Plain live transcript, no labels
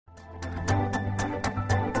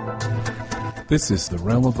This is the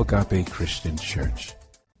Realm of Agape Christian Church.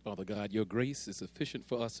 Father God, your grace is sufficient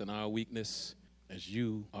for us in our weakness as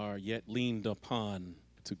you are yet leaned upon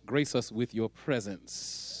to grace us with your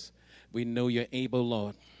presence. We know you're able,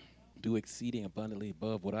 Lord, do exceeding abundantly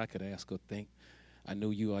above what I could ask or think. I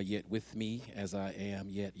know you are yet with me as I am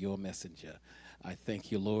yet your messenger. I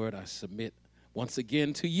thank you, Lord. I submit once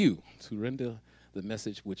again to you to render the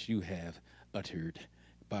message which you have uttered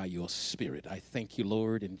by your Spirit. I thank you,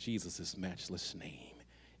 Lord, in Jesus' matchless name.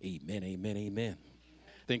 Amen, amen, amen.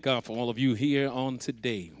 Thank God for all of you here on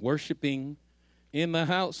today, worshiping in the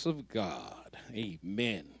house of God.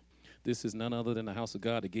 Amen. This is none other than the house of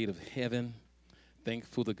God, the gate of heaven.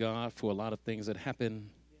 Thankful to God for a lot of things that happened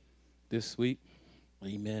this week.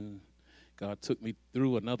 Amen. God took me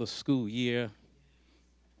through another school year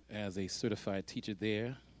as a certified teacher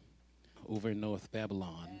there over in North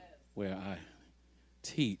Babylon, where I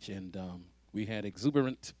teach, and we had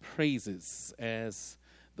exuberant praises as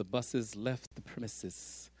the buses left the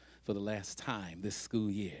premises for the last time this school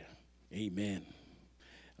year. Amen.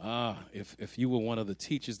 If you were one of the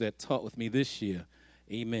teachers that taught with me this year,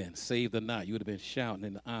 amen, saved or not, you would have been shouting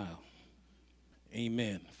in the aisle.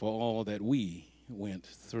 Amen. For all that we went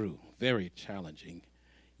through. Very challenging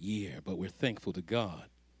year, but we're thankful to God,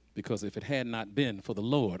 because if it had not been for the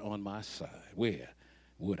Lord on my side, where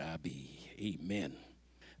would I be? Amen.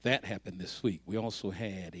 That happened this week. We also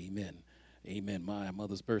had, amen, my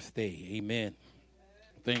mother's birthday. Amen.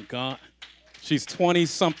 Thank God. She's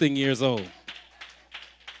 20-something years old.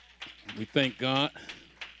 We thank God.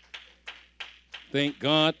 Thank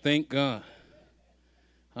God, thank God.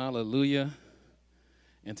 Hallelujah.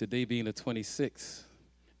 And today being the 26th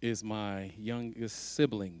is my youngest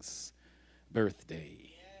sibling's birthday.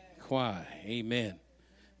 Why? Amen.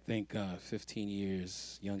 Thank God, 15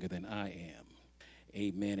 years younger than I am.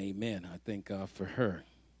 Amen, amen. I thank God for her.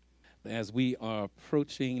 As we are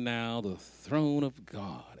approaching now the throne of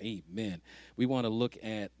God, amen, we want to look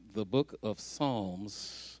at the book of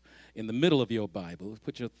Psalms in the middle of your Bible.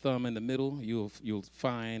 Put your thumb in the middle, you'll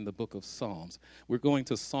find the book of Psalms. We're going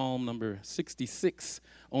to Psalm number 66,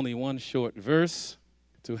 only one short verse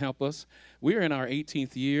to help us. We're in our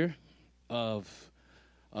 18th year of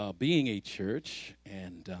being a church,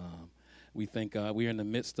 and we thank God. We are in the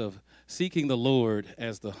midst of seeking the Lord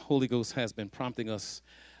as the Holy Ghost has been prompting us.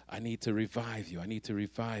 I need to revive you. I need to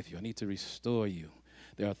revive you. I need to restore you.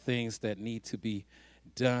 There are things that need to be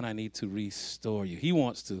done. I need to restore you. He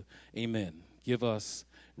wants to, amen, give us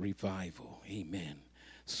revival. Amen.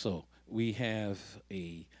 So we have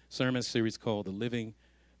a sermon series called the Living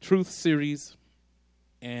Truth Series,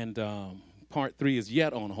 and part 3 is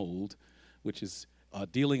yet on hold, which is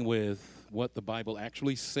dealing with what the Bible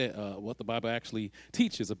actually what the Bible actually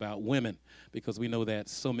teaches about women, because we know that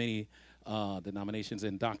so many denominations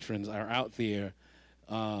and doctrines are out there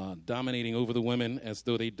dominating over the women as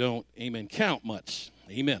though they don't, amen, count much.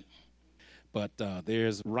 Amen. But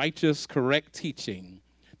there's righteous, correct teaching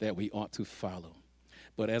that we ought to follow.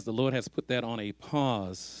 But as the Lord has put that on a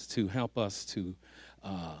pause to help us to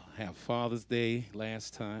have Father's Day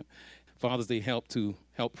last time, Father's Day help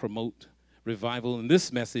promote revival, and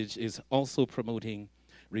this message is also promoting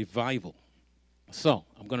revival. So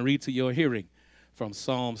I'm going to read to your hearing from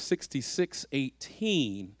Psalm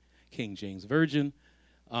 66:18, King James Version,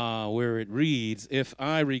 where it reads, "If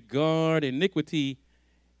I regard iniquity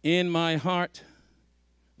in my heart,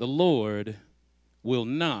 the Lord will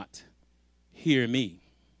not hear me."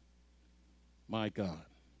 My God.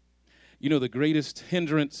 You know, the greatest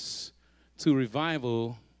hindrance to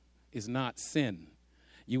revival is not sin.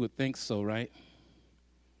 You would think so, right?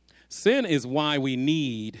 Sin is why we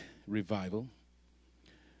need revival.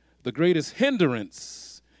 The greatest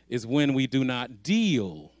hindrance is when we do not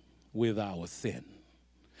deal with our sin.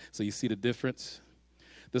 So you see the difference?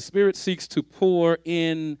 The Spirit seeks to pour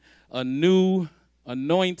in a new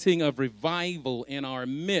anointing of revival in our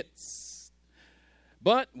midst,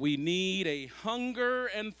 but we need a hunger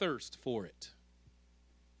and thirst for it.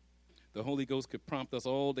 The Holy Ghost could prompt us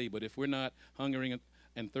all day, but if we're not hungering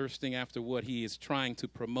and thirsting after what he is trying to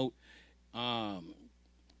promote, the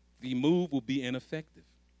move will be ineffective.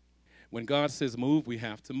 When God says move, we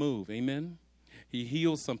have to move. Amen? He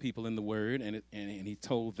healed some people in the word, and he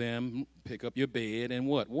told them, pick up your bed and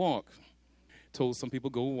what? Walk. Told some people,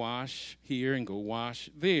 go wash here and go wash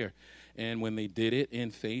there. And when they did it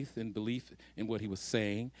in faith and belief in what he was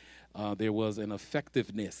saying, there was an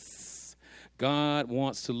effectiveness. God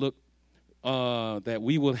wants to look that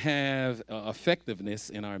we will have effectiveness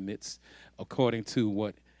in our midst according to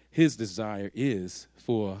what his desire is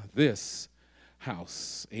for this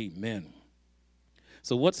house. Amen.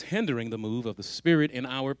 So what's hindering the move of the Spirit in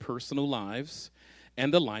our personal lives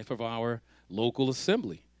and the life of our local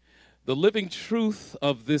assembly? The living truth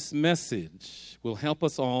of this message will help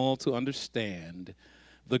us all to understand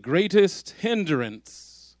the greatest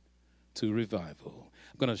hindrance to revival.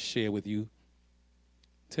 I'm going to share with you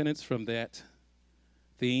tenets from that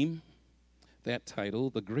theme, that title,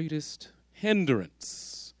 The Greatest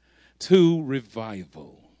Hindrance to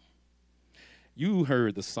Revival. You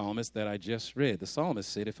heard the psalmist that I just read. The psalmist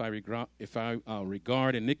said, if I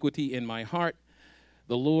regard iniquity in my heart,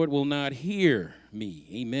 the Lord will not hear me.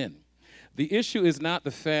 Amen. The issue is not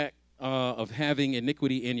the fact of having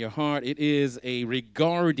iniquity in your heart. It is a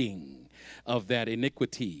regarding of that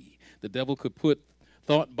iniquity. The devil could put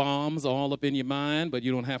thought bombs all up in your mind, but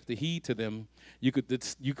you don't have to heed to them. You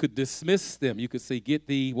could dismiss them. You could say, get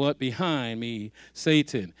thee what behind me,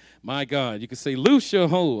 Satan. My God. You could say, loose your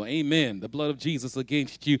hold. Amen. The blood of Jesus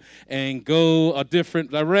against you, and go a different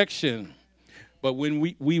direction. But when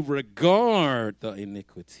we regard the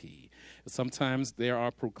iniquity, sometimes there are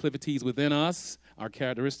proclivities within us, our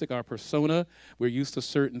characteristic, our persona. We're used to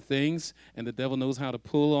certain things, and the devil knows how to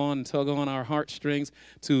pull on and tug on our heartstrings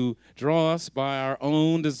to draw us by our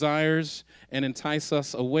own desires and entice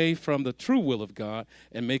us away from the true will of God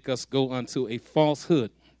and make us go unto a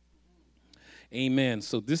falsehood. Amen.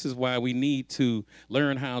 So this is why we need to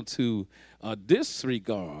learn how to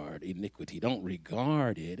disregard iniquity. Don't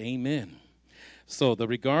regard it. Amen. So the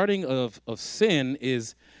regarding of sin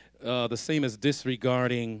is the same as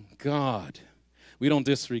disregarding God. We don't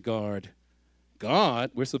disregard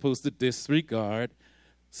God. We're supposed to disregard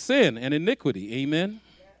sin and iniquity. Amen?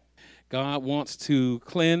 God wants to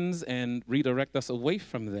cleanse and redirect us away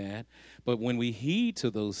from that. But when we heed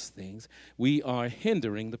to those things, we are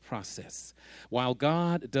hindering the process. While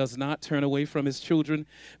God does not turn away from his children,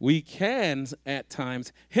 we can at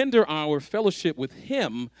times hinder our fellowship with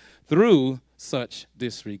him through such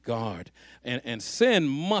disregard. And sin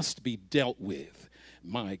must be dealt with.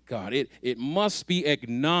 My God, it must be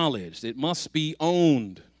acknowledged. It must be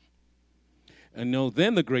owned. And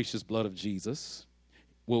then the gracious blood of Jesus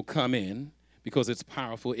will come in because it's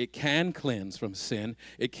powerful. It can cleanse from sin.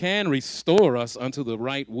 It can restore us unto the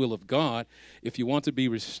right will of God. If you want to be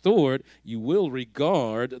restored, you will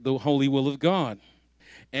regard the holy will of God.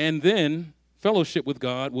 And then fellowship with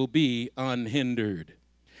God will be unhindered.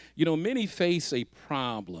 Many face a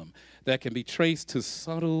problem that can be traced to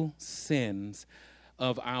subtle sins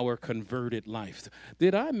of our converted life.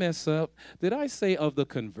 Did I mess up? Did I say of the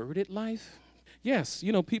converted life? Yes,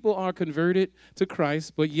 people are converted to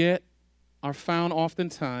Christ, but yet are found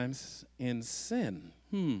oftentimes in sin.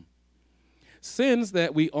 Sins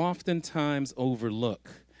that we oftentimes overlook.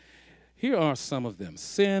 Here are some of them.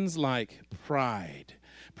 Sins like pride.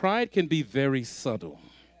 Pride can be very subtle,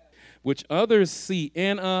 which others see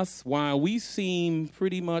in us while we seem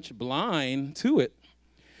pretty much blind to it.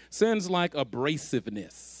 Sins like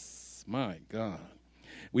abrasiveness. My God.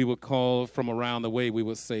 We would call from around the way, we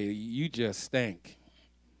would say, you just stank.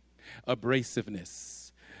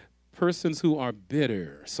 Abrasiveness. Persons who are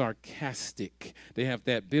bitter, sarcastic. They have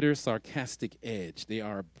that bitter, sarcastic edge. They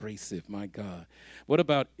are abrasive, my God. What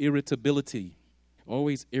about irritability?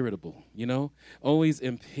 Always irritable, always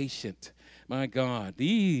impatient. My God,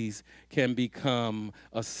 these can become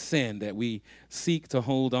a sin that we seek to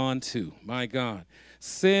hold on to. My God.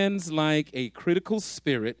 Sins like a critical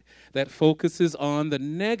spirit that focuses on the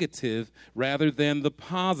negative rather than the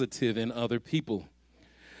positive in other people.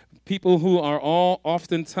 People who are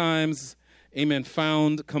oftentimes,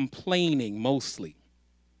 found complaining mostly.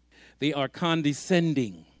 They are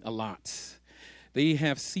condescending a lot. They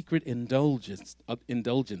have secret indulgences.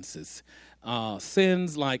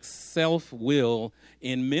 Sins like self-will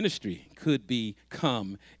in ministry could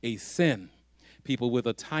become a sin. People with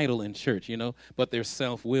a title in church, but they're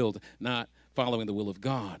self-willed, not following the will of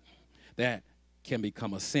God. That can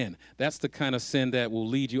become a sin. That's the kind of sin that will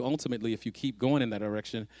lead you ultimately, if you keep going in that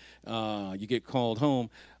direction, you get called home,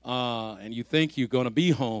 and you think you're going to be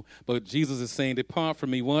home, but Jesus is saying, depart from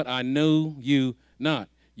me, what? I know you not,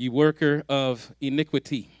 you worker of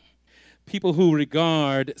iniquity. People who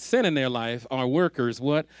regard sin in their life are workers,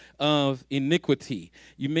 what? Of iniquity.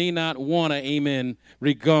 You may not want to,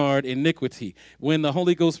 regard iniquity. When the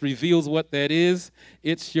Holy Ghost reveals what that is,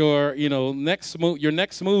 it's your, next move. Your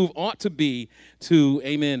next move ought to be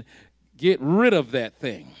to, get rid of that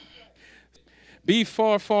thing. Be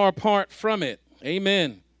far, far apart from it.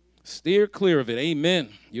 Amen. Steer clear of it. Amen.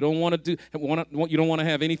 You don't want to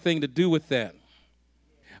have anything to do with that.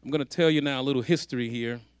 I'm going to tell you now a little history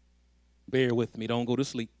here. Bear with me. Don't go to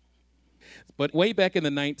sleep. But way back in the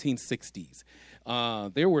 1960s,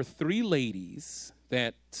 there were three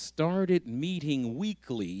that started meeting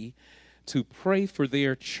weekly to pray for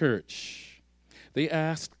their church. They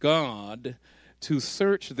asked God to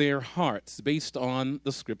search their hearts based on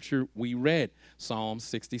the scripture we read, Psalm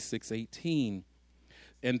 66:18.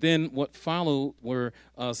 And then what followed were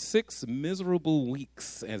 6 miserable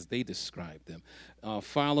weeks, as they described them,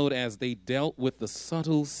 followed as they dealt with the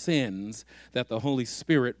subtle sins that the Holy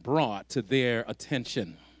Spirit brought to their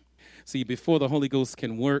attention. See, before the Holy Ghost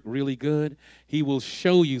can work really good, he will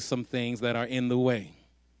show you some things that are in the way.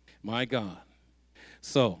 My God.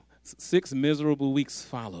 So 6 miserable weeks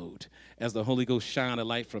followed as the Holy Ghost shined a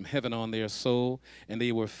light from heaven on their soul, and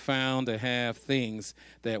they were found to have things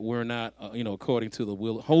that were not, according to the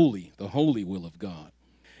holy will of God.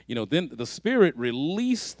 Then the Spirit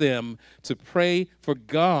released them to pray for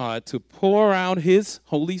God to pour out his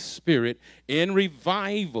Holy Spirit in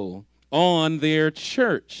revival on their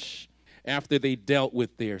church after they dealt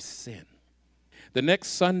with their sin. The next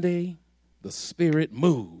Sunday, the Spirit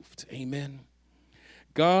moved. Amen.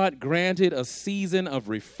 God granted a season of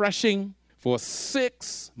refreshing for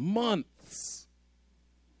 6 months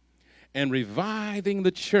and reviving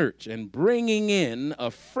the church and bringing in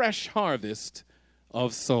a fresh harvest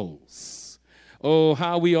of souls. Oh,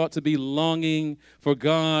 how we ought to be longing for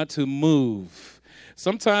God to move.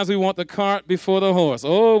 Sometimes we want the cart before the horse.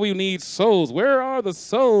 Oh, we need souls. Where are the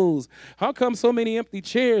souls? How come so many empty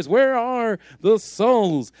chairs? Where are the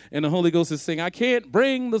souls? And the Holy Ghost is saying, I can't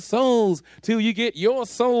bring the souls till you get your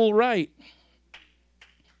soul right.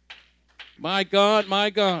 My God, my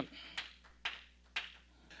God.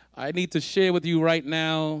 I need to share with you right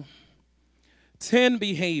now 10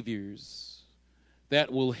 behaviors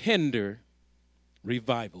that will hinder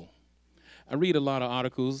revival. I read a lot of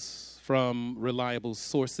articles from reliable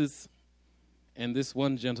sources, and this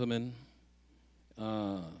one gentleman,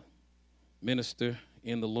 minister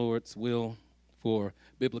in the Lord's will for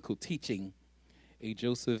biblical teaching, a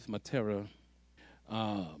Joseph Matera,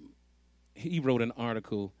 he wrote an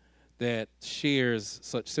article that shares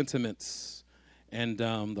such sentiments, and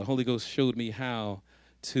the Holy Ghost showed me how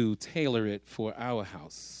to tailor it for our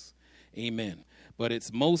house. Amen. But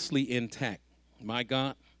it's mostly intact. My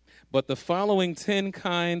God. But the following 10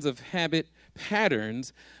 kinds of habit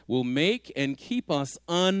patterns will make and keep us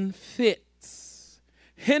unfit,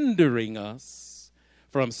 hindering us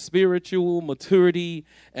from spiritual maturity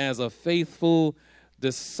as a faithful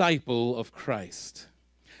disciple of Christ,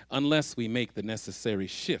 unless we make the necessary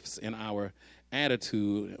shifts in our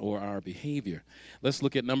attitude or our behavior. Let's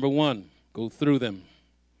look at number 1. Go through them.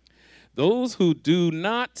 Those who do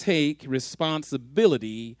not take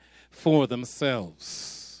responsibility for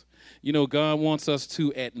themselves. God wants us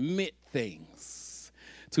to admit things,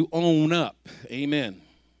 to own up. Amen.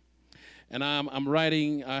 And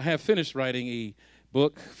I have finished writing a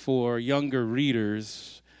book for younger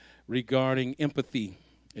readers regarding empathy.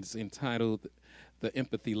 It's entitled The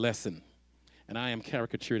Empathy Lesson. And I am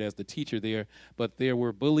caricatured as the teacher there, but there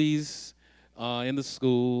were bullies in the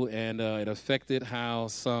school, and it affected how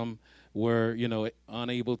some were,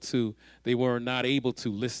 they were not able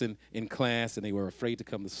to listen in class, and they were afraid to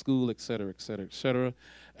come to school, et cetera, et cetera, et cetera.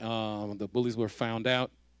 The bullies were found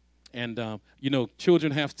out. And,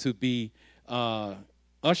 children have to be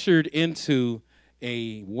ushered into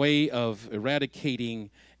a way of eradicating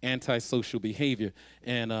antisocial behavior.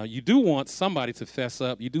 And you do want somebody to fess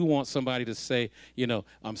up. You do want somebody to say,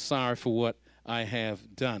 I'm sorry for what I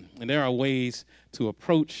have done. And there are ways to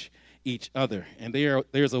approach each other. And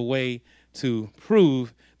there's a way to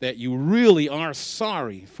prove that you really are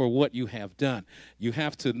sorry for what you have done. You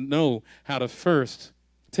have to know how to first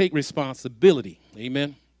take responsibility.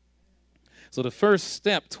 Amen. So the first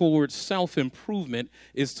step towards self-improvement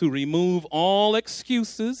is to remove all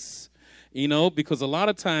excuses, because a lot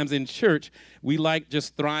of times in church, we like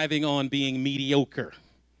just thriving on being mediocre.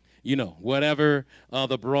 Whatever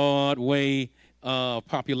the broad way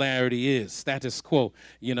popularity is, status quo.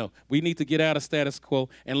 We need to get out of status quo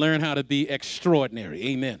and learn how to be extraordinary.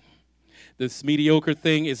 Amen. This mediocre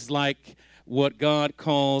thing is like what God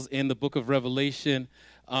calls in the book of Revelation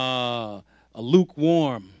a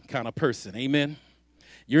lukewarm kind of person. Amen.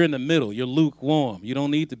 You're in the middle. You're lukewarm. You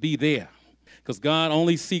don't need to be there because God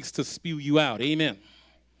only seeks to spew you out. Amen.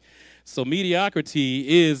 So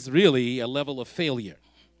mediocrity is really a level of failure.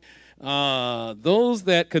 Those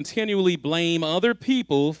that continually blame other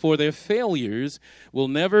people for their failures will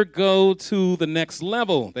never go to the next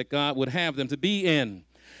level that God would have them to be in.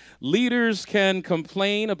 Leaders can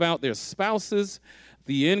complain about their spouses,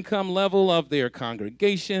 the income level of their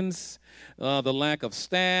congregations, the lack of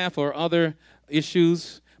staff or other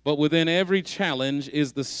issues, But within every challenge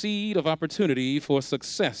is the seed of opportunity for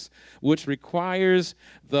success, which requires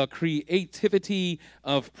the creativity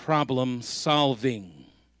of problem solving.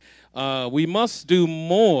 We must do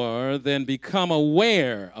more than become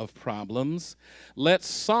aware of problems. Let's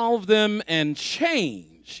solve them and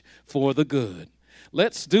change for the good.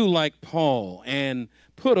 Let's do like Paul and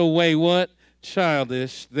put away what?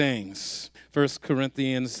 Childish things. 1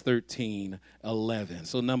 Corinthians 13:11.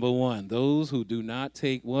 So number one, those who do not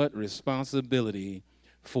take what? Responsibility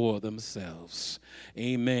for themselves.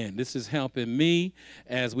 Amen. This is helping me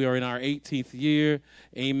as we are in our 18th year.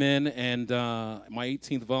 Amen. And my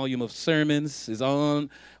 18th volume of sermons is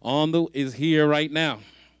is here right now.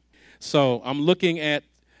 So I'm looking at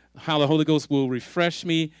how the Holy Ghost will refresh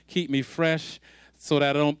me, keep me fresh, so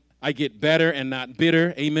that I get better and not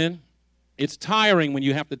bitter. Amen. It's tiring when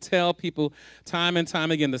you have to tell people time and time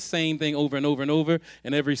again the same thing over and over and over.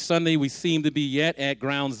 And every Sunday we seem to be yet at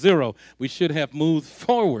ground zero. We should have moved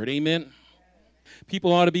forward. Amen.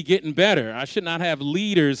 People ought to be getting better. I should not have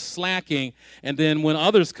leaders slacking. And then when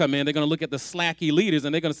others come in, they're going to look at the slacky leaders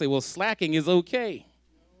and they're going to say, well, slacking is okay.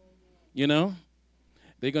 You know,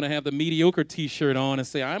 they're going to have the mediocre T-shirt on and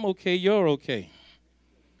say, I'm okay, you're okay.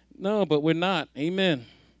 No, but we're not. Amen.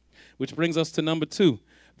 Which brings us to number two.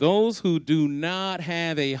 Those who do not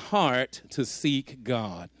have a heart to seek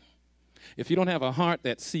God. If you don't have a heart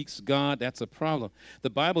that seeks God, that's a problem. The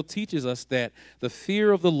Bible teaches us that the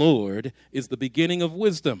fear of the Lord is the beginning of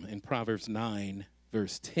wisdom in Proverbs 9,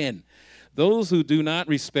 verse 10. Those who do not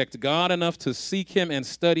respect God enough to seek him and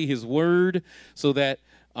study his word so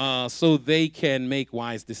they can make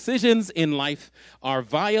wise decisions in life are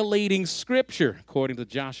violating Scripture, according to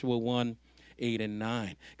Joshua 1, 8 and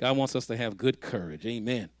 9. God wants us to have good courage,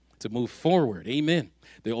 amen, to move forward, amen.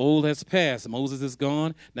 The old has passed. Moses is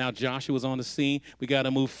gone. Now Joshua's on the scene. We got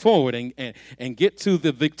to move forward and get to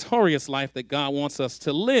the victorious life that God wants us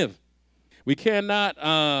to live. We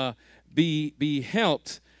cannot be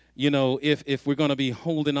helped, if we're going to be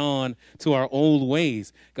holding on to our old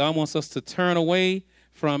ways. God wants us to turn away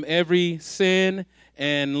from every sin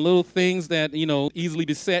and little things that, easily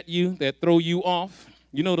beset you, that throw you off.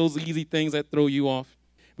 Those easy things that throw you off.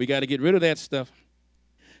 We got to get rid of that stuff,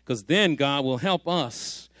 because then God will help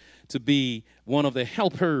us to be one of the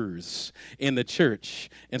helpers in the church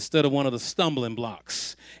instead of one of the stumbling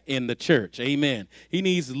blocks in the church. Amen. He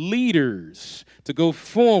needs leaders to go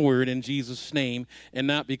forward in Jesus' name and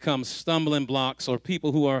not become stumbling blocks or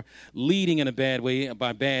people who are leading in a bad way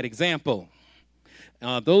by bad example.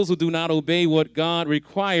 Those who do not obey what God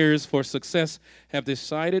requires for success have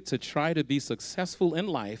decided to try to be successful in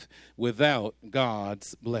life without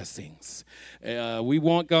God's blessings. We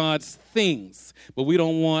want God's things, but we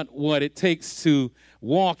don't want what it takes to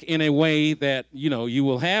walk in a way that, you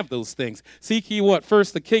will have those things. Seek ye what?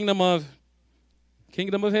 First, the kingdom of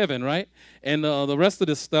heaven, right? And the rest of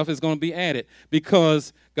this stuff is going to be added,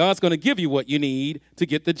 because God's going to give you what you need to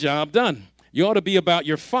get the job done. You ought to be about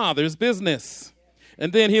your Father's business.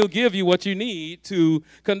 And then he'll give you what you need to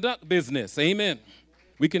conduct business. Amen.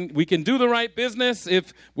 We can do the right business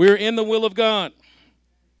if we're in the will of God.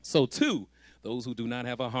 So, two, those who do not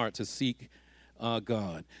have a heart to seek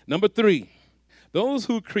God. Number three, those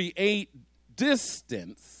who create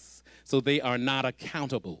distance so they are not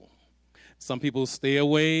accountable. Some people stay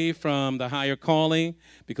away from the higher calling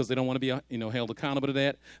because they don't want to be, held accountable to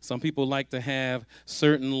that. Some people like to have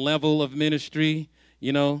certain level of ministry,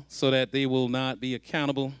 so that they will not be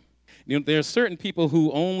accountable. There are certain people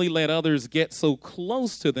who only let others get so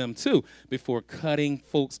close to them, too, before cutting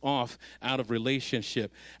folks off out of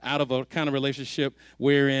relationship, out of a kind of relationship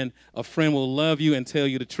wherein a friend will love you and tell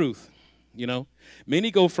you the truth, Many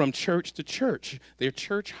go from church to church. They're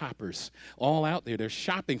church hoppers all out there. They're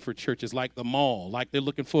shopping for churches like the mall, like they're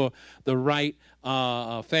looking for the right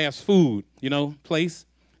fast food, place.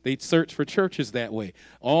 They search for churches that way,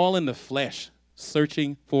 all in the flesh.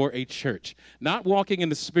 Searching for a church, not walking in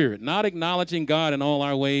the Spirit, not acknowledging God in all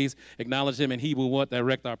our ways, acknowledge him and he will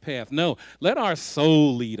direct our path. No, let our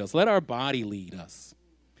soul lead us. Let our body lead us.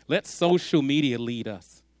 Let social media lead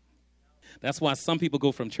us. That's why some people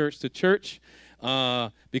go from church to church,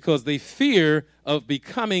 because they fear of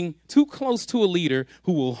becoming too close to a leader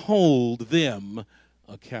who will hold them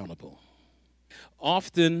accountable.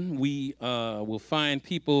 Often we will find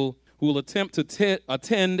people who will attempt to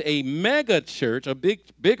attend a mega church, a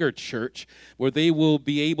bigger church, where they will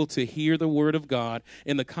be able to hear the word of God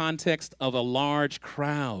in the context of a large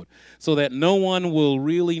crowd, so that no one will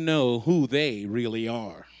really know who they really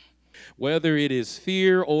are. Whether it is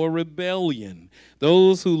fear or rebellion,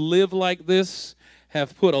 those who live like this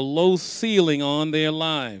have put a low ceiling on their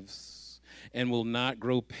lives. and will not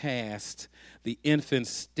grow past the infant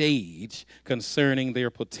stage concerning their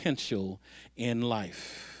potential in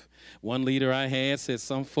life. One leader I had said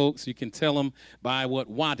some folks, you can tell them by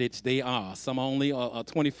what wattage they are. Some are only a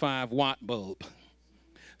 25-watt bulb.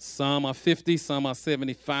 Some are 50, some are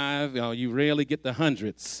 75. You rarely get the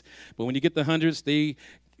hundreds. But when you get the hundreds, they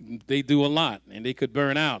do a lot, and they could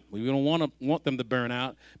burn out. We don't want them to burn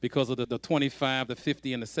out because of the 25, the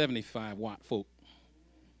 50, and the 75-watt folk.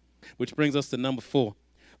 Which brings us to number 4.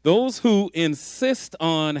 Those who insist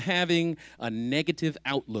on having a negative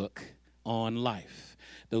outlook on life.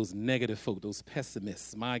 Those negative folk, those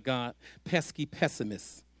pessimists. My God, pesky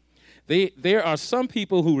pessimists. There are some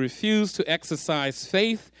people who refuse to exercise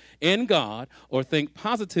faith in God or think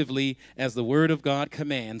positively as the Word of God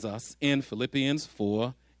commands us in Philippians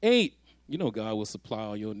 4:8. You know God will supply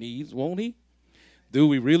all your needs, won't He? Do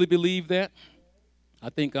we really believe that? I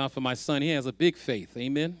thank God for my son. He has a big faith.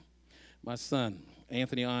 Amen. My son,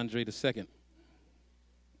 Anthony Andre II.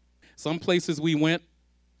 Some places we went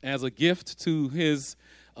as a gift to his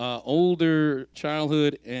older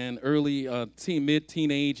childhood and early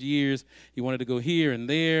mid-teenage years. He wanted to go here and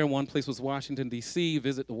there. One place was Washington, D.C.,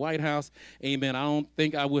 visit the White House. Amen. I don't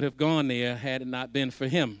think I would have gone there had it not been for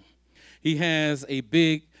him. He has a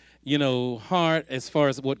big, heart as far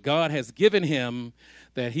as what God has given him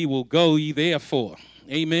that he will go ye therefore.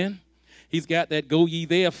 Amen. He's got that go ye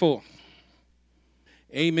therefore.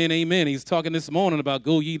 Amen, amen. He's talking this morning about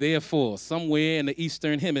go ye therefore, somewhere in the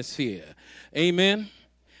Eastern Hemisphere. Amen.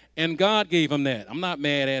 And God gave him that. I'm not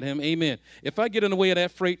mad at him. Amen. If I get in the way of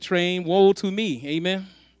that freight train, woe to me. Amen.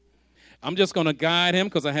 I'm just going to guide him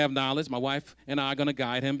because I have knowledge. My wife and I are going to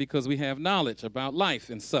guide him because we have knowledge about life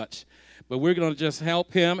and such. But we're going to just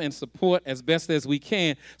help him and support as best as we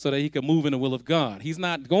can so that he can move in the will of God. He's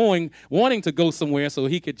not wanting to go somewhere so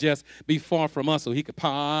he could just be far from us so he could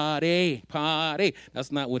party.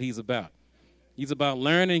 That's not what he's about. He's about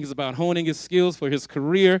learning. He's about honing his skills for his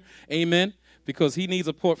career. Amen. Because he needs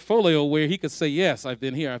a portfolio where he could say, yes, I've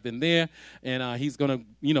been here, I've been there, and he's going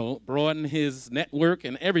to, broaden his network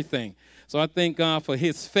and everything. So I thank God for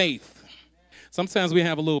his faith. Sometimes we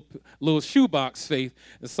have a little shoebox faith,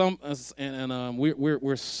 and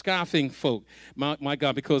we're scoffing folk, my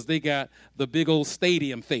God, because they got the big old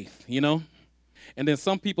stadium faith, And then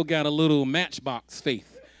some people got a little matchbox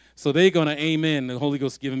faith. So they're going to, amen, the Holy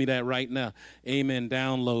Ghost is giving me that right now. Amen,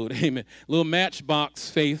 download, amen. Little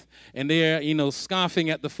matchbox faith, and they're,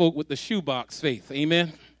 scoffing at the folk with the shoebox faith,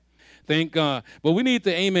 amen. Thank God. But we need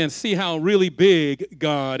to, amen, see how really big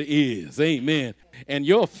God is, amen. And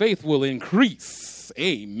your faith will increase,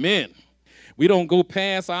 amen. We don't go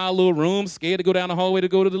past our little room, scared to go down the hallway to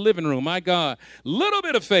go to the living room, my God. Little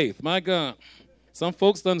bit of faith, my God. Some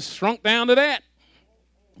folks done shrunk down to that.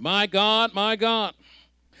 My God, my God.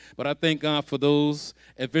 But I thank God for those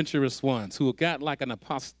adventurous ones who got like an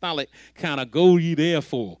apostolic kind of go ye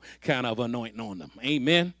therefore kind of anointing on them.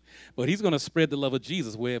 Amen. But he's going to spread the love of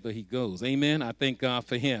Jesus wherever he goes. Amen. I thank God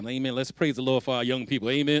for him. Amen. Let's praise the Lord for our young people.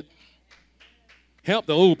 Amen. Help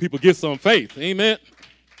the old people get some faith. Amen.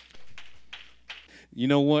 You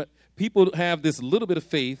know what? People have this little bit of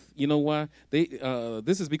faith. You know why?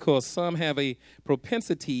 This is because some have a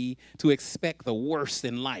propensity to expect the worst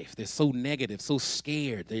in life. They're so negative, so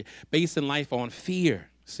scared. They're basing life on fear,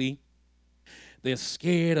 see? They're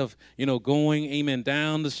scared of, going, amen,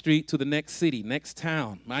 down the street to the next city, next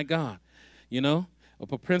town. My God, a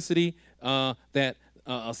propensity that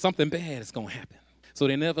something bad is going to happen. So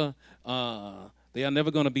they are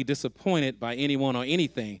never going to be disappointed by anyone or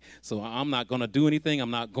anything. So I'm not going to do anything.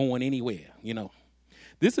 I'm not going anywhere,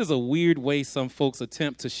 This is a weird way some folks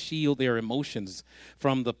attempt to shield their emotions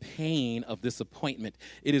from the pain of disappointment.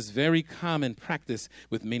 It is very common practice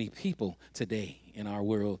with many people today in our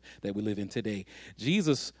world that we live in today.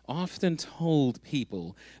 Jesus often told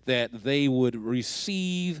people that they would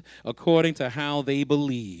receive according to how they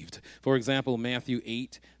believed. For example, Matthew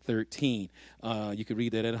 8:13. You can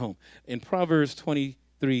read that at home. In Proverbs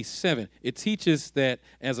 23:7, it teaches that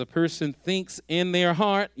as a person thinks in their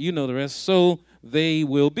heart, the rest, so they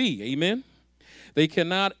will be. Amen? They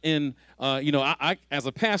cannot, I as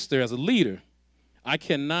a pastor, as a leader, I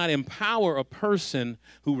cannot empower a person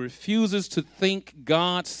who refuses to think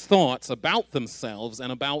God's thoughts about themselves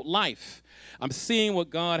and about life. I'm seeing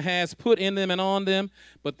what God has put in them and on them,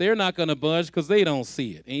 but they're not going to budge because they don't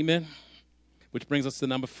see it. Amen? Which brings us to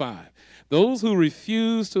number 5. Those who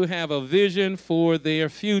refuse to have a vision for their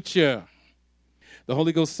future. The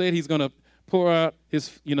Holy Ghost said he's going to pour out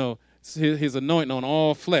his anointing on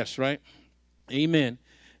all flesh, right? Amen.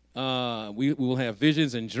 We will have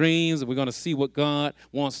visions and dreams, and we're going to see what God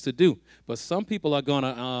wants to do. But some people are going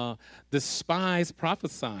to despise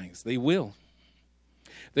prophesying. They will.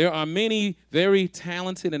 There are many very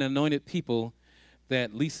talented and anointed people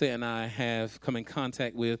that Lisa and I have come in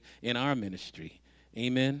contact with in our ministry.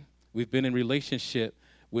 Amen. We've been in relationship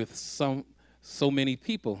with so many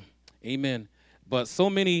people. Amen. But so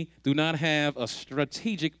many do not have a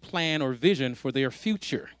strategic plan or vision for their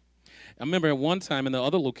future. I remember at one time in the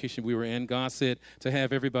other location we were in, God said to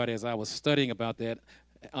have everybody, as I was studying about that,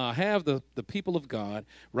 have the people of God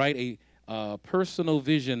write a personal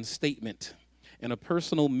vision statement and a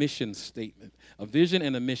personal mission statement, a vision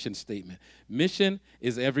and a mission statement. Mission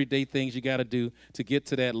is everyday things you got to do to get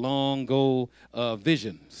to that long goal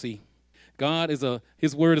vision. See,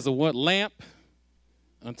 His word is a what? Lamp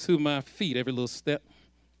unto my feet, every little step,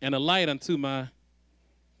 and a light unto my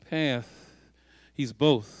path. He's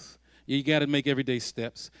both. You got to make everyday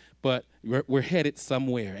steps, but we're headed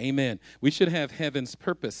somewhere. Amen. We should have heaven's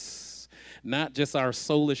purpose, not just our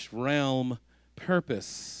soulish realm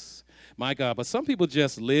purpose. My God, but some people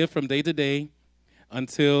just live from day to day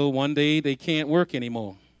until one day they can't work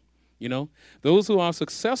anymore. You know, those who are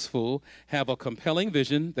successful have a compelling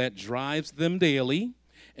vision that drives them daily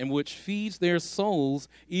and which feeds their souls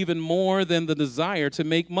even more than the desire to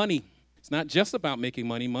make money. It's not just about making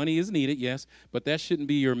money. Money is needed, yes, but that shouldn't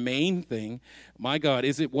be your main thing. My God,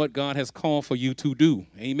 is it what God has called for you to do?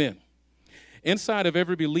 Amen. Inside of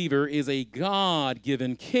every believer is a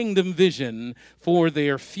God-given kingdom vision for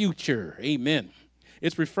their future. Amen.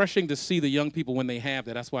 It's refreshing to see the young people when they have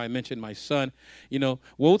that. That's why I mentioned my son. You know,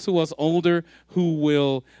 woe to us older who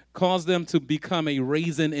will cause them to become a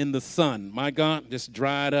raisin in the sun. My God, just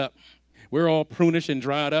dried up. We're all prunish and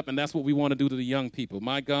dried up, and that's what we want to do to the young people.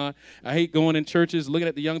 My God, I hate going in churches, looking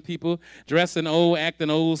at the young people, dressing old, acting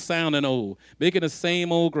old, sounding old, making the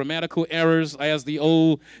same old grammatical errors as the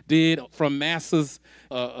old did from Massa's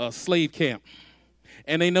slave camp.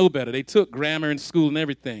 And they know better. They took grammar in school and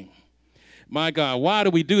everything. My God, why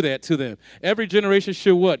do we do that to them? Every generation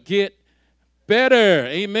should what? Get better.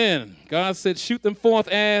 Amen. God said, shoot them forth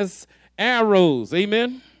as arrows.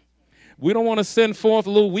 Amen. We don't want to send forth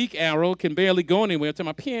a little weak arrow, can barely go anywhere. To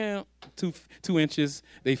my pew, 2 inches,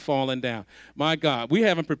 they falling down. My God, we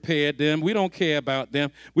haven't prepared them. We don't care about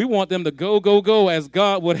them. We want them to go, go, go as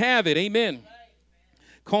God would have it. Amen.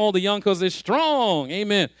 Call the young because they're strong.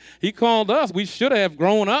 Amen. He called us. We should have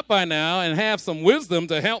grown up by now and have some wisdom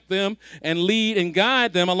to help them and lead and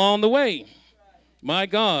guide them along the way. My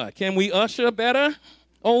God, can we usher better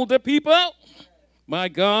older people? My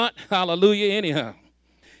God, hallelujah, anyhow.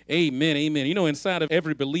 Amen, amen. You know, inside of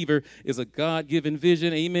every believer is a God-given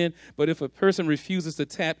vision, amen. But if a person refuses to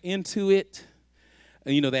tap into it,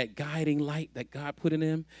 you know, that guiding light that God put in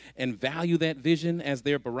them and value that vision as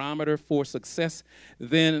their barometer for success,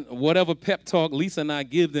 then whatever pep talk Lisa and I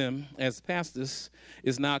give them as pastors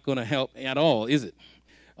is not going to help at all, is it?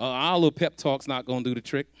 Our little pep talk's not going to do the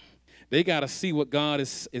trick. They got to see what God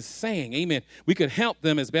is saying. Amen. We could help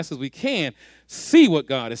them as best as we can see what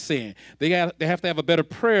God is saying. They have to have a better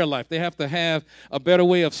prayer life. They have to have a better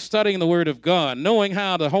way of studying the Word of God, knowing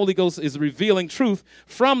how the Holy Ghost is revealing truth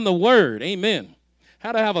from the Word. Amen.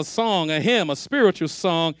 How to have a song, a hymn, a spiritual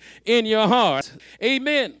song in your heart.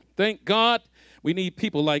 Amen. Thank God we need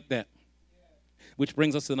people like that. Which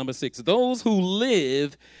brings us to number 6. Those who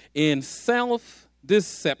live in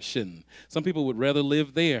self-deception. Some people would rather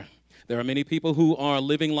live there. There are many people who are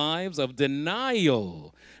living lives of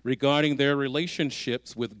denial regarding their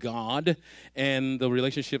relationships with God and the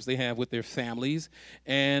relationships they have with their families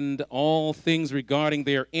and all things regarding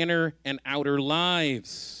their inner and outer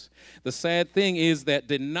lives. The sad thing is that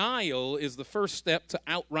denial is the first step to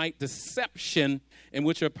outright deception, in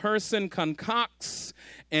which a person concocts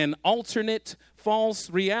an alternate false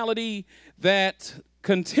reality that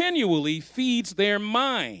continually feeds their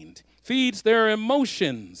mind, feeds their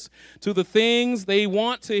emotions to the things they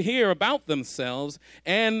want to hear about themselves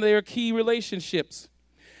and their key relationships.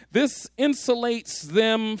 This insulates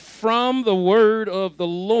them from the word of the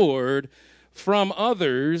Lord, from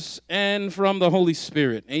others, and from the Holy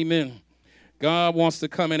Spirit. Amen. God wants to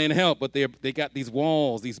come in and help, but they got these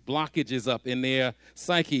walls, these blockages up in their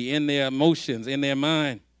psyche, in their emotions, in their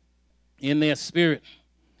mind, in their spirit.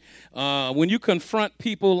 When you confront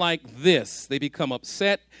people like this, they become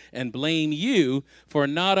upset and blame you for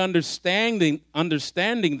not understanding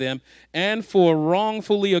them and for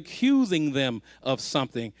wrongfully accusing them of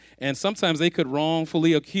something. And sometimes they could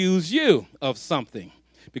wrongfully accuse you of something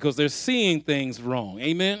because they're seeing things wrong.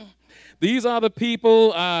 Amen? These are the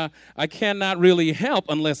people I cannot really help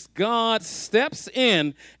unless God steps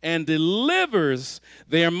in and delivers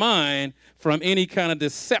their mind from any kind of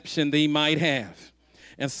deception they might have.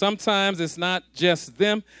 And sometimes it's not just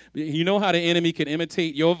them. You know how the enemy can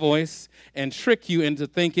imitate your voice and trick you into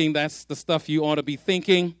thinking that's the stuff you ought to be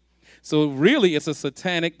thinking. So really, it's a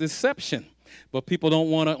satanic deception. But people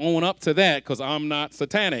don't want to own up to that because I'm not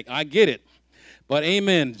satanic. I get it. But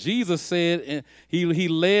amen. Jesus said he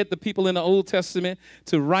led the people in the Old Testament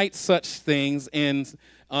to write such things in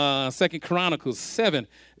 2 Chronicles 7.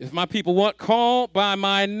 If my people what called by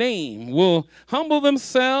my name will humble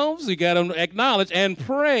themselves, you got to acknowledge and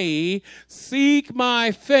pray, seek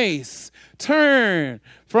my face, turn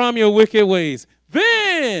from your wicked ways,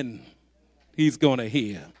 then he's going to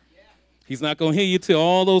hear. He's not going to hear you till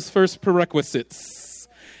all those first prerequisites.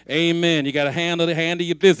 Amen. You got to handle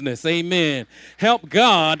your business. Amen. Help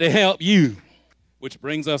God to help you. Which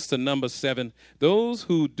brings us to number 7. Those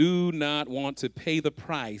who do not want to pay the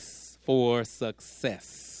price for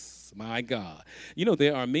success. My God. You know,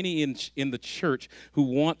 there are many in the church who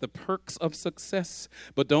want the perks of success,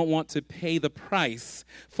 but don't want to pay the price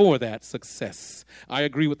for that success. I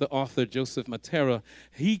agree with the author, Joseph Matera.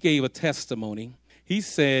 He gave a testimony. He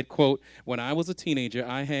said, quote, when I was a teenager,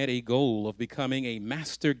 I had a goal of becoming a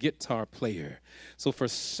master guitar player. So for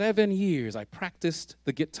 7 years, I practiced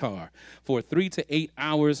the guitar for 3 to 8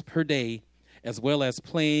 hours per day, as well as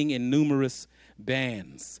playing in numerous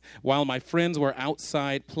bands. While my friends were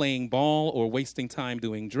outside playing ball or wasting time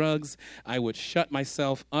doing drugs, I would shut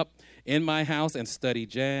myself up in my house and study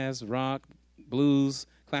jazz, rock, blues,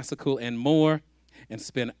 classical, and more, and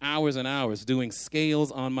spend hours and hours doing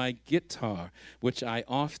scales on my guitar, which I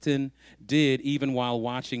often did even while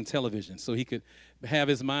watching television. So he could have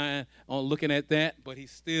his mind on looking at that, but he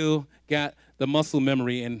still got the muscle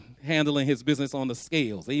memory and handling his business on the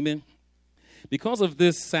scales. Amen. Because of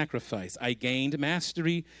this sacrifice, I gained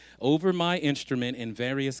mastery over my instrument in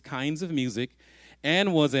various kinds of music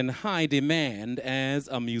and was in high demand as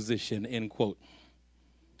a musician, end quote.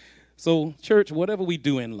 So, church, whatever we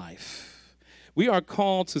do in life, we are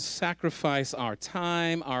called to sacrifice our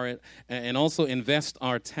time and also invest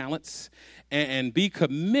our talents and be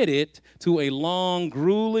committed to a long,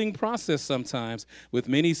 grueling process sometimes with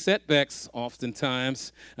many setbacks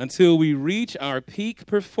oftentimes until we reach our peak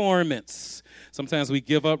performance. Sometimes we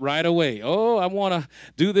give up right away. Oh, I want to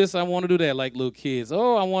do this. I want to do that, like little kids.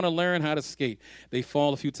 Oh, I want to learn how to skate. They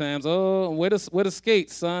fall a few times. Oh, where the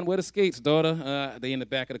skates, son? Where the skates, daughter? They in the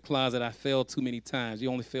back of the closet. I fell too many times. You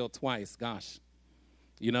only fell twice. Gosh.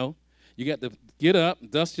 You know, you got to get up,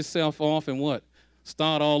 dust yourself off, and what?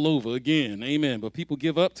 Start all over again. Amen. But people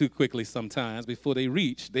give up too quickly sometimes before they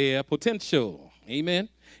reach their potential. Amen.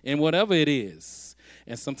 And whatever it is.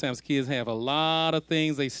 And sometimes kids have a lot of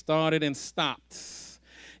things they started and stopped.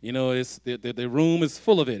 You know, the room is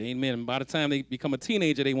full of it. Amen. And by the time they become a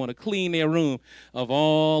teenager, they want to clean their room of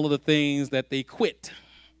all of the things that they quit.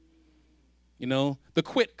 You know, the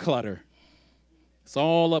quit clutter. It's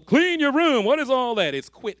all up. Clean your room. What is all that? It's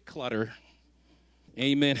quit clutter.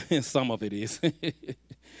 Amen. Some of it is.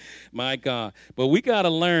 My God. But we got to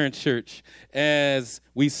learn, church, as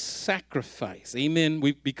we sacrifice. Amen.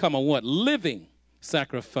 We become a what? Living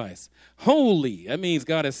sacrifice. Holy. That means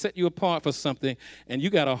God has set you apart for something, and you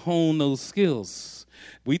got to hone those skills.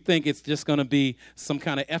 We think it's just going to be some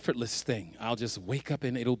kind of effortless thing. I'll just wake up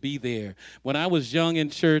and it'll be there. When I was young in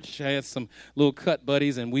church, I had some little cut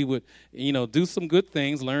buddies, and we would, do some good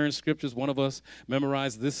things, learn scriptures. One of us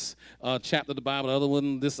memorized this chapter of the Bible, the other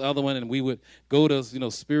one, this other one, and we would go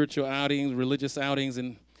to, spiritual outings, religious outings,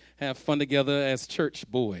 and have fun together as church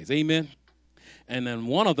boys. Amen. And then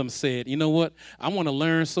one of them said, you know what? I want to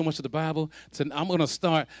learn so much of the Bible. So I'm going to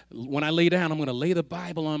start, when I lay down, I'm going to lay the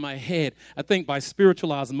Bible on my head. I think by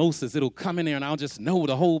spiritual osmosis, it'll come in there and I'll just know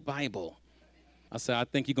the whole Bible. I said, I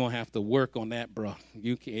think you're going to have to work on that, bro.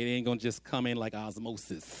 It ain't going to just come in like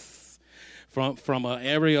osmosis. From an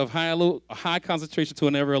area of high concentration to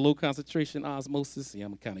an area of low concentration osmosis. Yeah,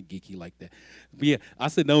 I'm kind of geeky like that. But yeah, I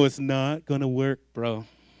said, no, it's not going to work, bro.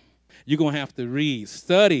 You're going to have to read,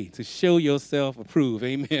 study to show yourself approved.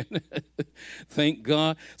 Amen. Thank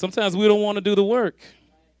God. Sometimes we don't want to do the work.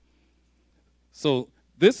 So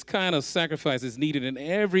this kind of sacrifice is needed in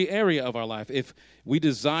every area of our life if we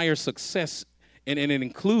desire success, and it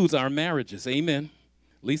includes our marriages. Amen.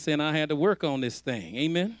 Lisa and I had to work on this thing.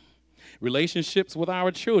 Amen. Relationships with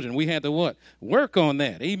our children. We had to what? Work on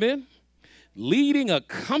that. Amen. Leading a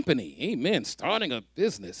company, amen, starting a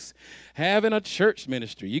business, having a church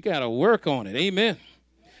ministry, you got to work on it, amen.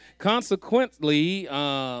 Consequently,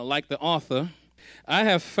 like the author, I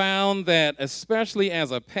have found that, especially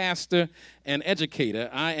as a pastor and educator,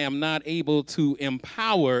 I am not able to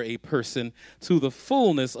empower a person to the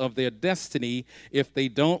fullness of their destiny if they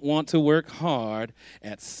don't want to work hard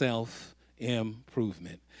at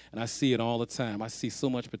self-improvement. And I see it all the time. I see so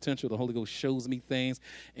much potential. The Holy Ghost shows me things,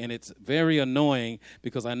 and it's very annoying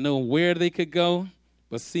because I know where they could go,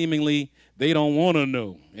 but seemingly they don't want to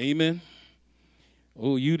know. Amen?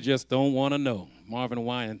 Oh, you just don't want to know. Marvin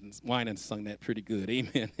Winans sung that pretty good.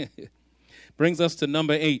 Amen. Brings us to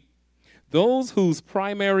number 8. Those whose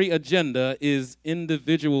primary agenda is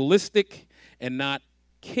individualistic and not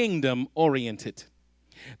kingdom-oriented.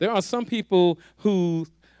 There are some people whose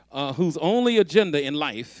only agenda in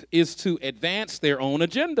life is to advance their own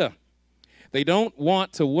agenda. They don't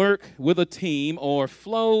want to work with a team or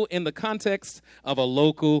flow in the context of a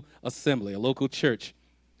local assembly, a local church.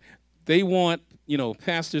 They want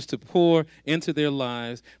pastors to pour into their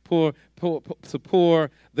lives, pour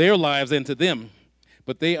their lives into them,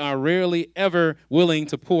 but they are rarely ever willing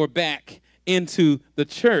to pour back into the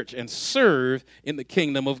church and serve in the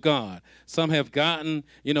kingdom of God. Some have gotten,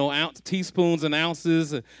 teaspoons and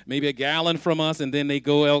ounces, maybe a gallon from us, and then they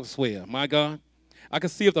go elsewhere. My God, I can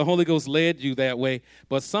see if the Holy Ghost led you that way,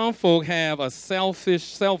 but some folk have a selfish,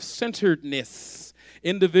 self-centeredness,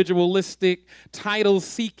 individualistic,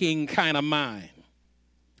 title-seeking kind of mind.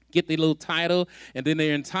 Get their little title, and then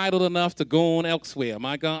they're entitled enough to go on elsewhere.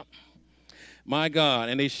 My God. My God.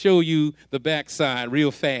 And they show you the backside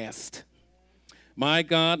real fast. My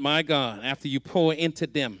God, after you pour into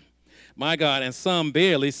them. My God, and some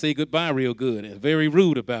barely say goodbye real good. And very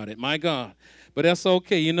rude about it. My God. But that's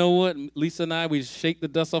okay. You know what? Lisa and I, we shake the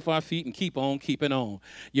dust off our feet and keep on keeping on.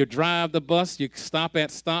 You drive the bus, you stop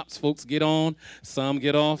at stops, folks get on. Some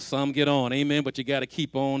get off, some get on. Amen. But you got to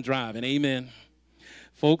keep on driving. Amen.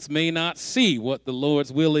 Folks may not see what the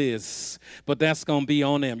Lord's will is, but that's going to be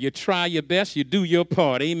on them. You try your best, you do your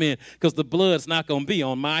part, amen, because the blood's not going to be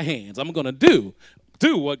on my hands. I'm going to do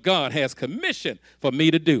what God has commissioned for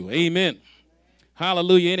me to do, amen.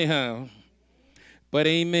 Hallelujah, anyhow. But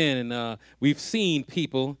amen, and we've seen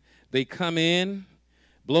people, they come in,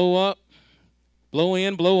 blow up, blow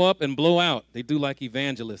in, blow up, and blow out. They do like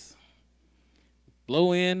evangelists.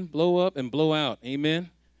 Blow in, blow up, and blow out,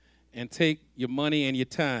 amen. And take your money and your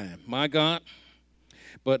time, my God.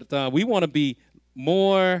 But we want to be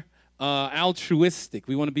more altruistic.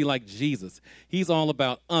 We want to be like Jesus. He's all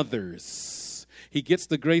about others. He gets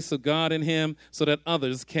the grace of God in him so that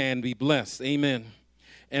others can be blessed. Amen.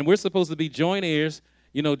 And we're supposed to be joint heirs,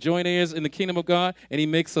 joint heirs in the kingdom of God, and he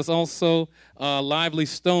makes us also lively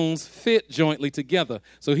stones fit jointly together.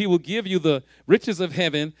 So he will give you the riches of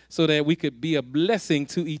heaven so that we could be a blessing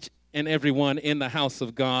to each and everyone in the house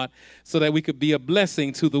of God, so that we could be a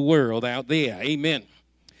blessing to the world out there. Amen.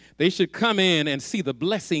 They should come in and see the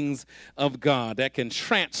blessings of God that can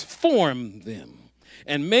transform them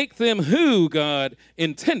and make them who God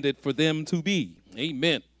intended for them to be.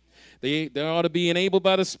 Amen. They ought to be enabled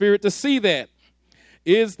by the Spirit to see that.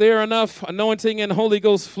 Is there enough anointing and Holy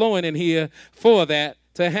Ghost flowing in here for that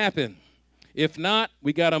to happen? If not,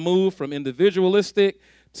 we got to move from individualistic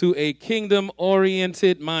to a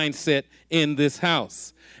kingdom-oriented mindset in this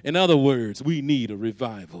house. In other words, we need a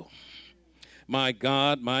revival. My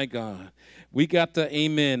God, my God. We got to,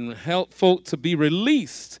 amen, help folk to be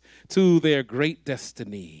released to their great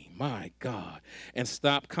destiny. My God. And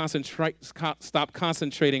stop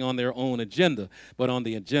concentrating on their own agenda, but on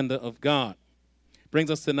the agenda of God. Brings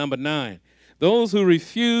us to number 9. Those who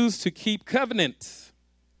refuse to keep covenant.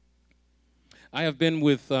 I have been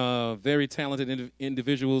with very talented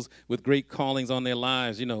individuals with great callings on their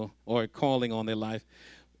lives, or calling on their life,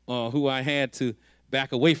 who I had to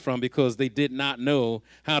back away from because they did not know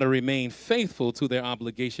how to remain faithful to their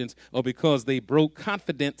obligations, or because they broke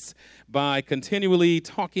confidence by continually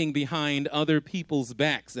talking behind other people's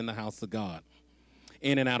backs in the house of God,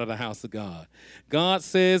 in and out of the house of God. God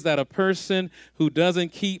says that a person who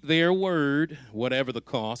doesn't keep their word, whatever the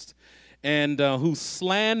cost, and who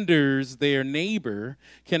slanders their neighbor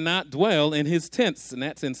cannot dwell in his tents. And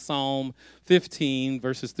that's in Psalm 15,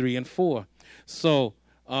 verses 3 and 4. So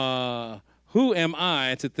who am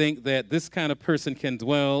I to think that this kind of person can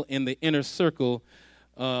dwell in the inner circle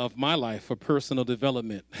of my life for personal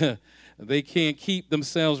development? They can't keep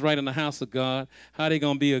themselves right in the house of God. How are they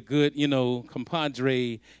going to be a good,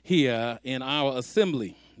 compadre here in our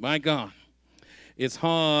assembly? My God. It's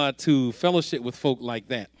hard to fellowship with folk like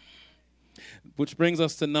that. Which brings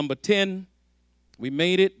us to number 10. We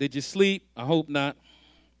made it. Did you sleep? I hope not.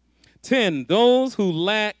 10, those who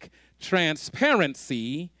lack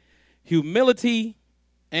transparency, humility,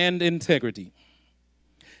 and integrity.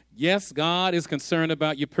 Yes, God is concerned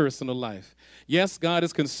about your personal life. Yes, God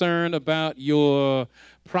is concerned about your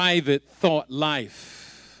private thought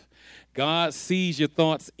life. God sees your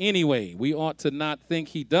thoughts anyway. We ought to not think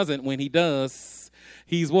he doesn't when he does.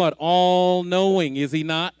 He's what? All-knowing, is he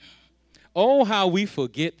not? Oh, how we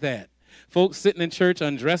forget that. Folks sitting in church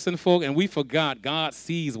undressing folk, and we forgot God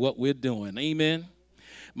sees what we're doing. Amen.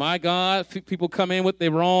 My God, people come in with the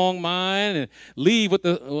wrong mind and leave with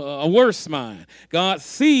a worse mind. God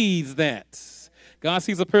sees that. God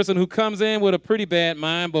sees a person who comes in with a pretty bad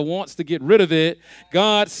mind but wants to get rid of it.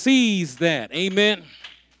 God sees that. Amen.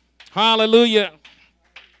 Hallelujah.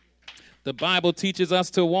 The Bible teaches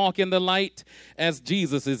us to walk in the light as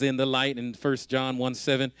Jesus is in the light in 1 John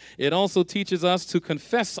 1:7. It also teaches us to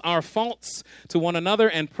confess our faults to one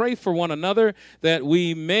another and pray for one another that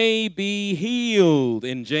we may be healed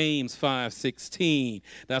in James 5:16.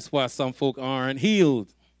 That's why some folk aren't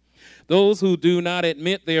healed. Those who do not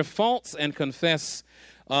admit their faults and confess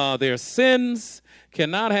their sins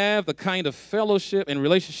cannot have the kind of fellowship and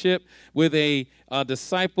relationship with a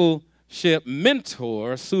discipleship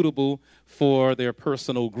mentor suitable for their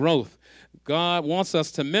personal growth. God wants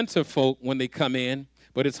us to mentor folk when they come in,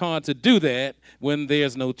 but it's hard to do that when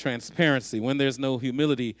there's no transparency, when there's no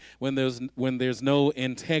humility, when there's no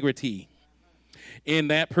integrity in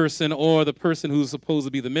that person or the person who's supposed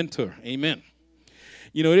to be the mentor. Amen.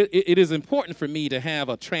 You know, it is important for me to have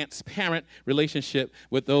a transparent relationship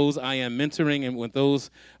with those I am mentoring and with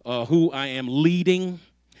those who I am leading.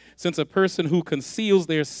 Since a person who conceals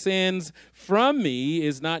their sins from me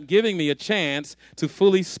is not giving me a chance to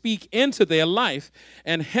fully speak into their life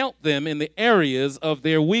and help them in the areas of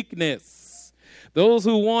their weakness. Those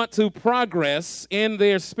who want to progress in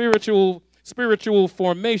their spiritual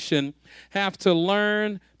formation have to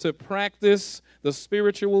learn to practice the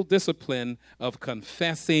spiritual discipline of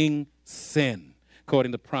confessing sin.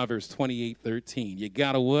 According to Proverbs 28:13. You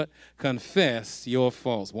got to what? Confess your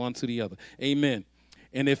faults, one to the other. Amen.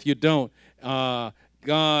 And if you don't,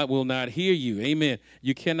 God will not hear you. Amen.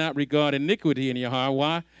 You cannot regard iniquity in your heart.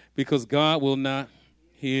 Why? Because God will not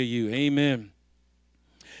hear you. Amen.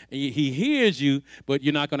 He hears you, but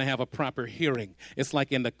you're not going to have a proper hearing. It's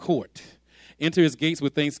like in the court. Enter his gates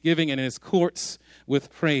with thanksgiving and his courts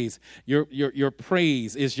with praise. Your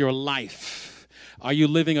praise is your life. Are you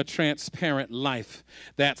living a transparent life?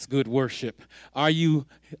 That's good worship. Are you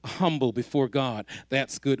humble before God?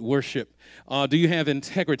 That's good worship. Do you have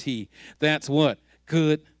integrity? That's what?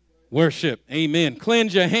 Good worship. Amen.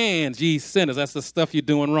 Cleanse your hands, ye sinners. That's the stuff you're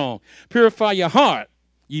doing wrong. Purify your heart,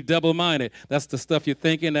 ye double-minded. That's the stuff you're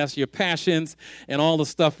thinking. That's your passions and all the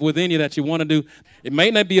stuff within you that you want to do. It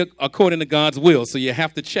may not be according to God's will, so you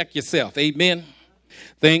have to check yourself. Amen.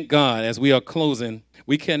 Thank God. As we are closing,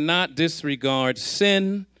 we cannot disregard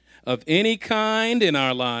sin of any kind in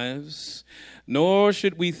our lives, nor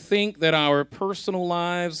should we think that our personal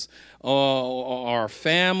lives or our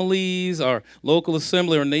families, our local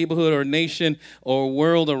assembly or neighborhood or nation or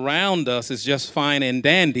world around us is just fine and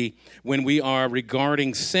dandy when we are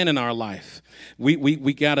regarding sin in our life.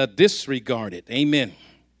 We got to disregard it. Amen.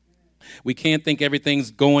 We can't think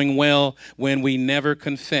everything's going well when we never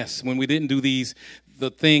confess, when we didn't do the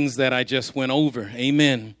things that I just went over.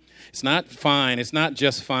 Amen. It's not fine. It's not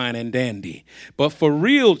just fine and dandy. But for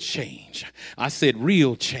real change, I said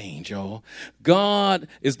real change, y'all. God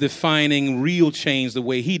is defining real change the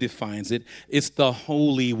way he defines it. It's the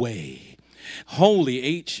holy way. Holy,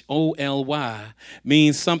 H-O-L-Y,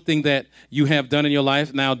 means something that you have done in your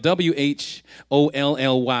life. Now, W-H-O-L-L-Y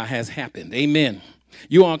has happened. Amen.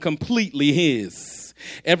 You are completely his.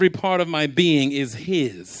 Every part of my being is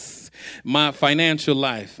his. My financial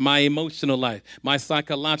life, my emotional life, my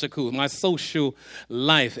psychological, my social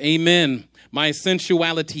life. Amen. My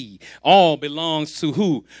sensuality all belongs to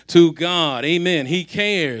who? To God. Amen. He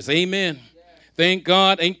cares. Amen. Thank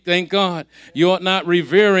God. Thank God. You are not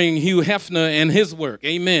revering Hugh Hefner and his work.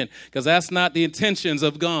 Amen. Because that's not the intentions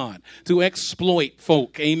of God, to exploit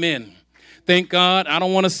folk. Amen. Thank God. I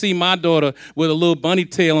don't want to see my daughter with a little bunny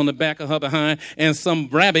tail on the back of her behind and some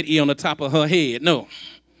rabbit ear on the top of her head. No.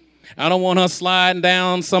 I don't want her sliding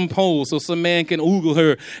down some pole so some man can oogle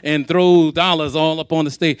her and throw dollars all up on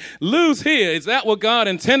the stage. Loose here. Is that what God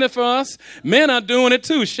intended for us? Men are doing it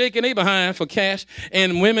too, shaking their behind for cash.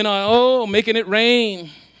 And women are, making it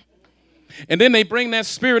rain. And then they bring that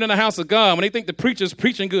spirit in the house of God. When they think the preacher's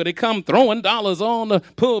preaching good, they come throwing dollars on the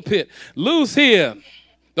pulpit. Loose here.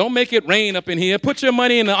 Don't make it rain up in here. Put your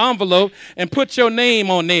money in the envelope and put your name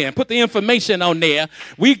on there and put the information on there.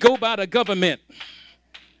 We go by the government.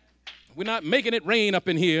 We're not making it rain up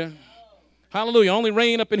in here. Hallelujah. Only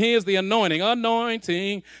rain up in here is the anointing.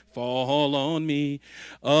 Anointing, fall on me.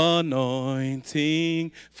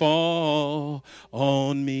 Anointing, fall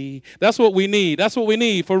on me. That's what we need. That's what we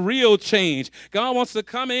need for real change. God wants to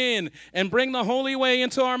come in and bring the holy way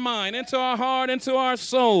into our mind, into our heart, into our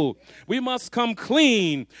soul. We must come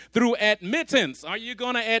clean through admittance. Are you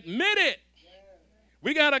going to admit it?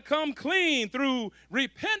 We got to come clean through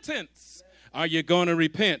repentance. Are you going to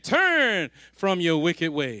repent? Turn from your wicked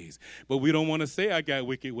ways. But we don't want to say I got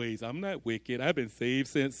wicked ways. I'm not wicked. I've been saved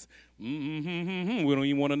since, we don't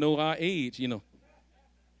even want to know our age, you know.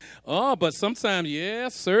 Oh, but sometimes,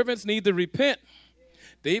 servants need to repent.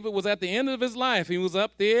 David was at the end of his life. He was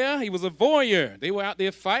up there. He was a voyeur. They were out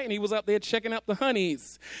there fighting. He was up there checking out the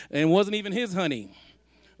honeys. And it wasn't even his honey.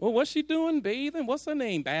 Oh, what's she doing? Bathing? What's her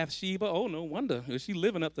name? Bathsheba. Oh, no wonder. Is she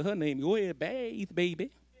living up to her name? Go ahead, bathe,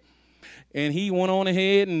 baby. And he went on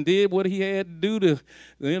ahead and did what he had to do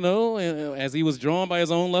to, as he was drawn by his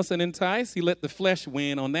own lust and enticed, he let the flesh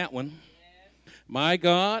win on that one. My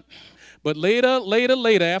God. But later,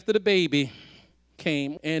 after the baby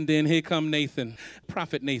came, and then here come Nathan,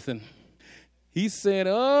 Prophet Nathan. He said,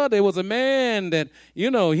 there was a man that, he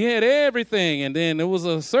had everything. And then there was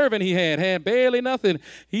a servant he had barely nothing.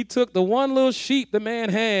 He took the one little sheep the man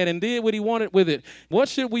had and did what he wanted with it. What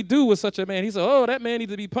should we do with such a man? He said, that man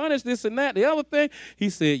needs to be punished, this and that, the other thing. He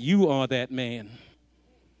said, you are that man.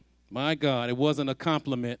 My God, it wasn't a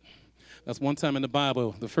compliment. That's one time in the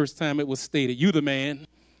Bible, the first time it was stated, you the man.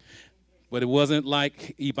 But it wasn't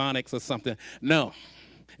like Ebonics or something. No,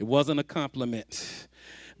 it wasn't a compliment.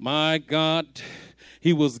 My God,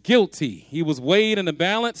 he was guilty. He was weighed in the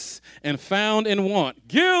balance and found in want.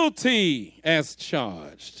 Guilty as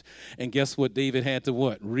charged. And guess what David had to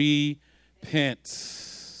what? Repent.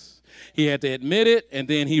 He had to admit it, and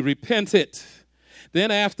then he repented. Then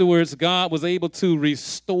afterwards, God was able to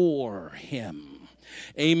restore him.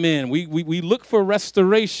 Amen. We look for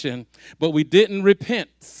restoration, but we didn't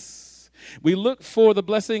repent. We looked for the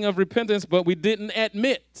blessing of repentance, but we didn't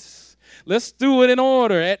admit. Let's do it in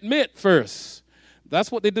order. Admit first.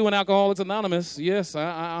 That's what they do in Alcoholics Anonymous. Yes,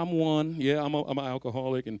 I'm one. Yeah, I'm an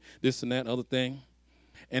alcoholic and this and that other thing.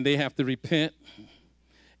 And they have to repent,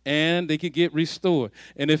 and they could get restored.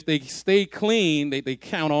 And if they stay clean, they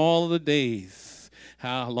count all of the days,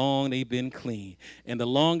 how long they've been clean. And the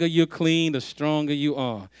longer you're clean, the stronger you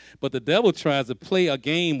are. But the devil tries to play a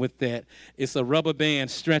game with that. It's a rubber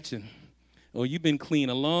band stretching. Oh, you've been clean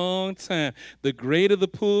a long time. The greater the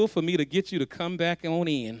pull for me to get you to come back on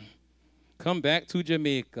in. Come back to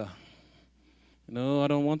Jamaica. No, I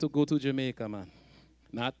don't want to go to Jamaica, man.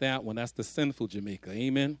 Not that one. That's the sinful Jamaica.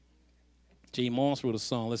 Amen. J. Moss wrote a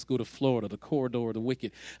song, let's go to Florida, the corridor of the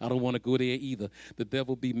wicked. I don't want to go there either. The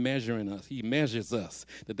devil be measuring us. He measures us.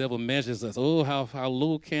 The devil measures us. Oh, how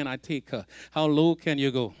low can I take her? How low can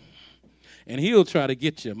you go? And he'll try to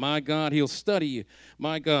get you. My God, he'll study you.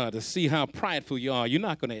 My God, to see how prideful you are. You're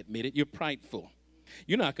not going to admit it. You're prideful.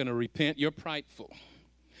 You're not going to repent. You're prideful.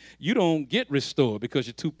 You don't get restored because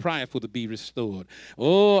you're too prideful to be restored.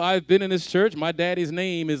 Oh, I've been in this church. My daddy's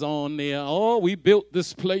name is on there. Oh, we built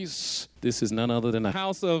this place. This is none other than a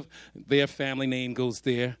house of their family name goes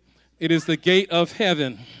there. It is the gate of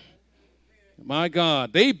heaven. My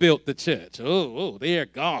God, they built the church. Oh, they're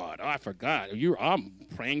God. Oh, I forgot. I'm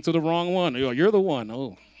praying to the wrong one. You're the one.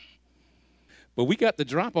 Oh. But we got to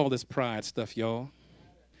drop all this pride stuff, y'all.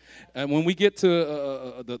 And when we get to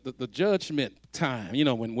the judgment time,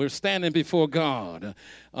 when we're standing before God,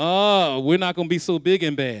 we're not going to be so big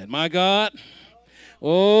and bad. My God.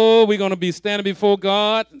 Oh, we're going to be standing before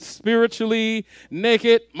God spiritually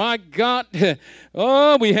naked. My God.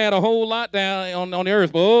 Oh, we had a whole lot down on the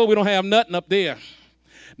earth, but we don't have nothing up there.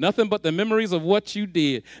 Nothing but the memories of what you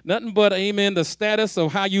did. Nothing but, amen, the status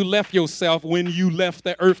of how you left yourself when you left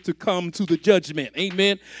the earth to come to the judgment.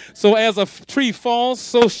 Amen. So as a tree falls,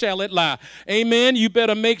 so shall it lie. Amen. You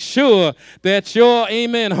better make sure that your,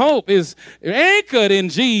 amen, hope is anchored in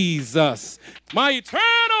Jesus. My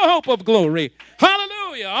eternal hope of glory.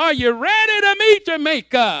 Hallelujah. Are you ready to meet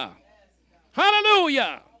Jamaica?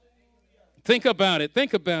 Hallelujah. Think about it.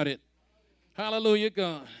 Think about it. Hallelujah,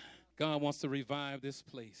 God. God wants to revive this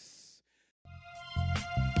place.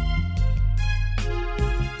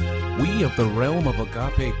 We of the Realm of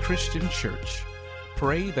Agape Christian Church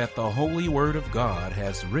pray that the holy word of God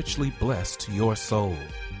has richly blessed your soul.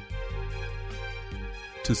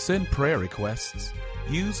 To send prayer requests,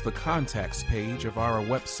 use the contacts page of our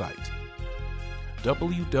website,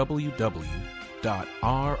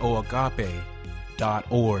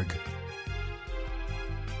 www.roagape.org.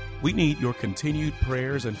 We need your continued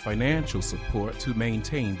prayers and financial support to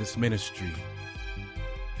maintain this ministry.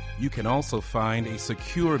 You can also find a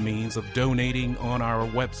secure means of donating on our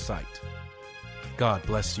website. God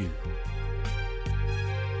bless you.